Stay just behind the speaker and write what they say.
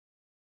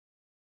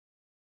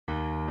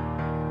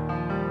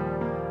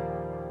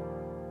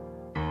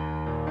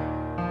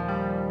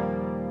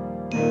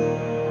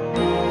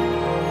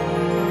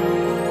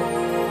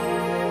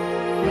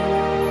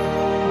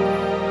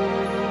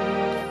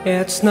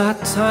It's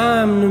not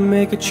time to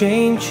make a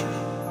change.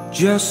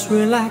 Just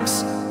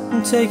relax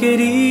and take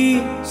it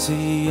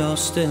easy. You're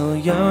still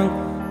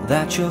young,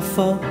 that's your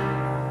fault.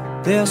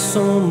 There's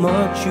so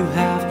much you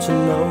have to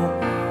know.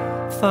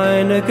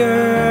 Find a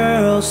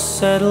girl,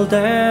 settle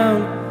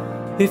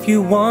down. If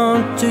you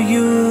want to,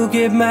 you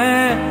get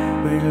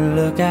married.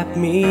 Look at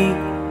me,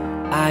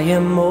 I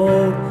am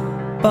old,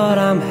 but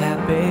I'm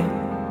happy.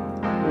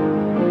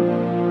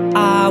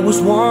 I was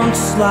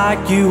once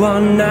like you are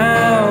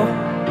now,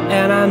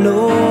 and I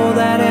know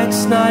that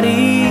it's not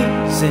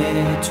easy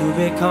to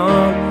be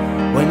calm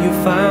when you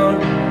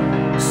found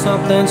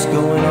something's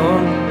going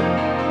on.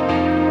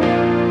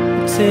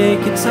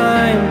 Take your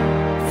time,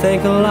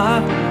 think a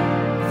lot,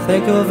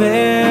 think of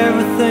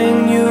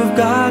everything you've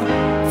got.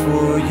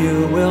 For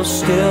you will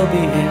still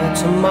be here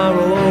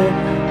tomorrow,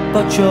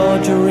 but your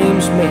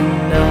dreams may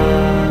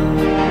not.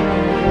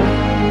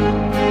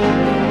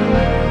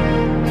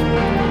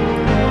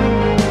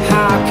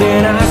 How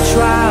can I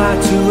try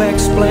to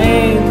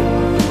explain?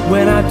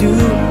 When I do,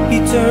 he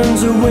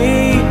turns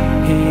away.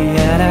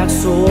 Yeah,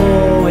 that's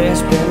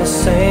always been the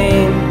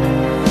same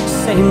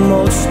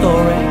old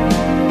story.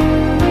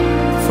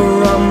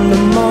 From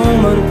the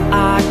moment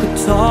I could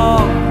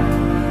talk,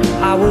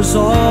 I was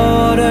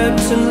ordered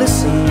to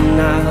listen.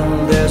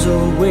 Now there's a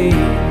way,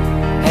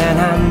 and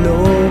I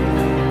know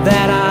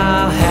that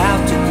I'll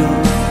have to go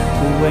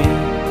away.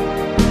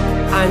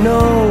 I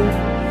know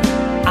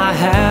I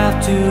have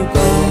to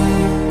go.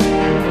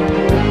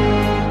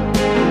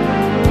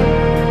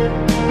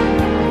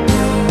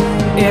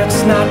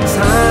 It's not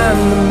time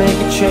to make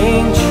a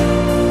change.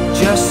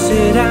 Just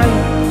sit down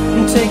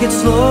and take it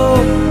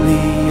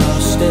slowly.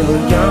 You're still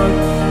young,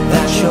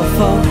 that's your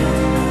fault.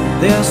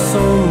 There's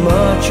so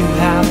much you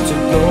have to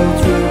go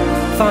through.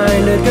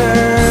 Find a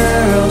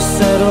girl,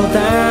 settle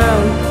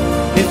down.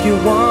 If you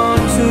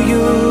want to,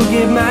 you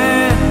get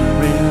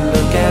married.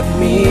 Look at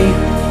me,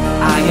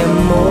 I am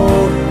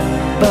old,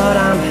 but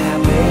I'm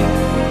happy.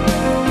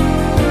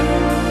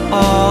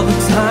 All the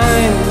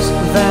times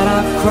that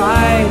I've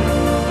cried,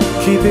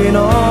 keeping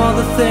all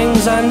the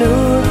things I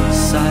knew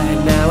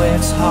inside. Now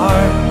it's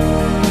hard,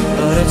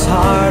 but it's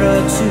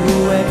harder to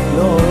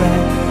ignore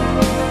it.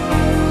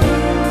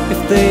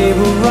 If they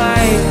were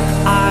right,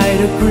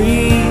 I'd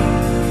agree,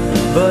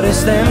 but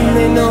it's them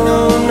they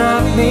know,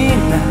 not me.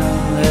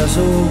 Now there's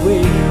a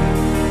way,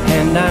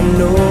 and I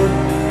know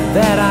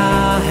that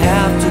I'll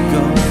have to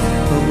go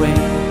away.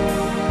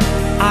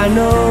 I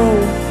know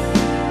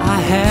I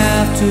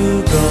have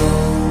to go.